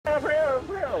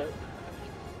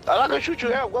I'm not gonna shoot you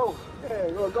now. Go. Yeah,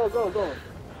 go. No,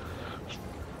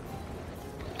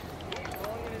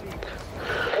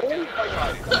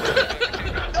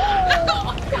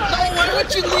 why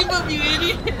would you leave him, you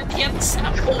idiot? He had the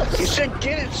samples. You said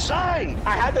get inside.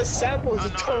 I had the samples.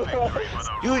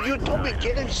 You told me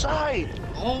get inside.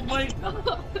 Oh my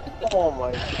god. Oh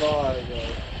my god, bro.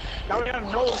 Now we have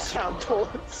no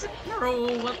samples.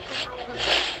 Bro, what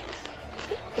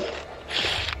the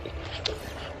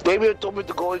David told me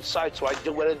to go inside, so I just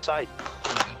went inside.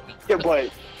 Yeah, but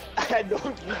I had no.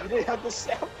 You didn't have the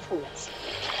samples.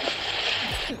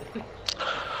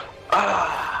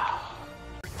 Ah.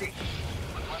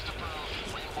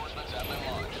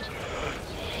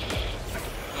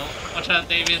 Oh, watch out,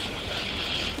 David.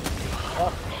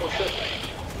 Oh shit.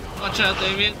 Watch out,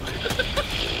 David.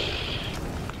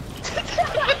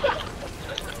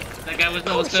 That guy was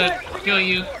almost gonna kill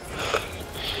you. I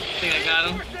think I got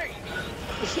him.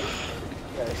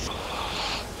 Nice.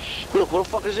 Look, what the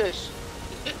fuck is this?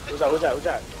 Who's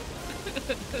that?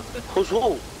 Who's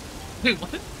who? Wait,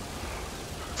 what?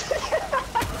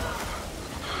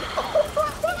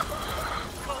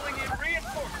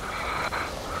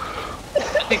 I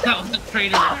think that was the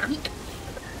traitor there.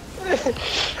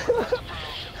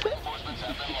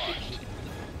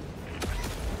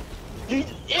 You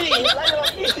idiot! Light on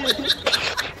me!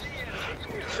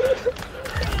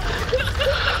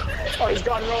 Oh, he's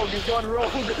gone rogue.